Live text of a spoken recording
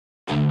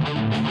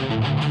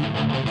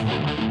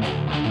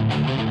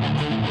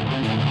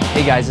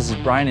Hey guys, this is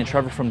Brian and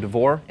Trevor from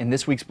Dvor, and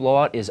this week's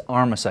blowout is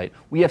Armasight.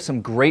 We have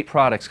some great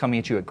products coming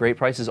at you at great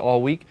prices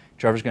all week.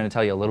 Trevor's going to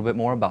tell you a little bit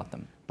more about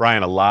them.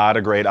 Brian, a lot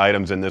of great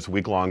items in this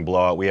week-long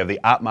blowout. We have the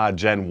Armasight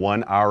Gen 1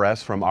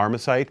 RS from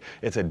Armasight.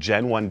 It's a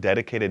Gen 1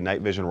 dedicated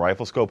night vision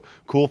rifle scope.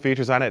 Cool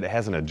features on it. It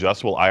has an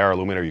adjustable IR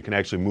illuminator you can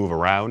actually move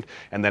around,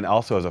 and then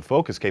also has a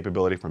focus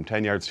capability from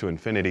 10 yards to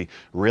infinity.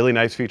 Really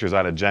nice features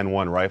on a Gen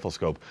 1 rifle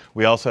scope.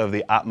 We also have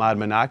the Armasight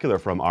monocular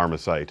from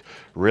Armasight.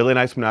 Really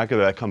nice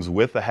monocular that comes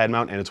with the head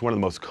mount, and it's one of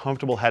the most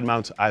comfortable head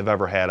mounts I've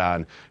ever had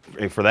on.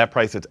 For that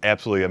price, it's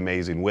absolutely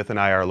amazing, with an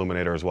IR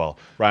illuminator as well.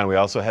 Brian, we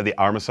also have the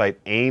Armasight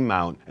aim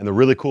mount, and the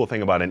really cool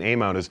thing about an aim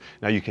mount is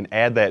now you can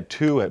add that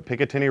to a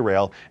Picatinny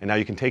rail, and now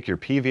you can take your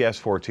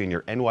PVS-14,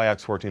 your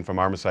NYX-14 from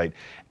Armasight,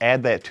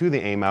 add that to the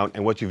aim mount,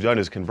 and what you've done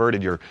is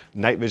converted your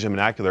night vision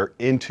monocular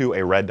into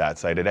a red dot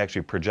sight. It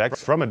actually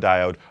projects from a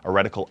diode a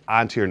reticle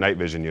onto your night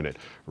vision unit.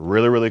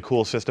 Really, really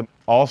cool system.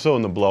 Also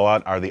in the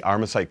blowout are the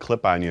Armasight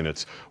clip-on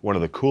units. One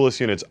of the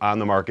coolest units on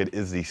the market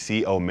is the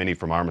CO Mini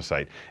from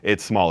Armasight.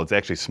 It's small. It's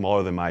actually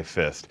smaller than my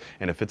fist,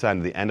 and it fits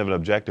on the end of an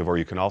objective, or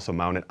you can also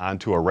mount it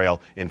onto a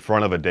rail in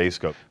front of a day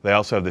scope. They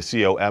also have the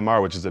CO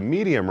MR, which is a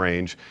medium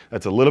range.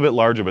 That's a little bit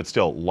larger, but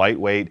still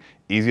lightweight,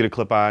 easy to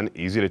clip on,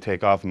 easy to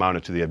take off, mount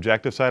it to the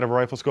objective side of a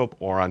rifle scope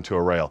or onto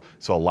a rail.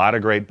 So a lot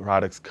of great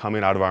products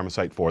coming out of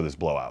Armasight for this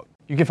blowout.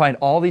 You can find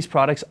all these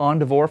products on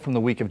Dvor from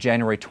the week of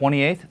January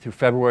 28th through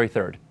February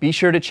 3rd. Be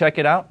sure to check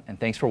it out, and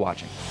thanks for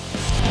watching.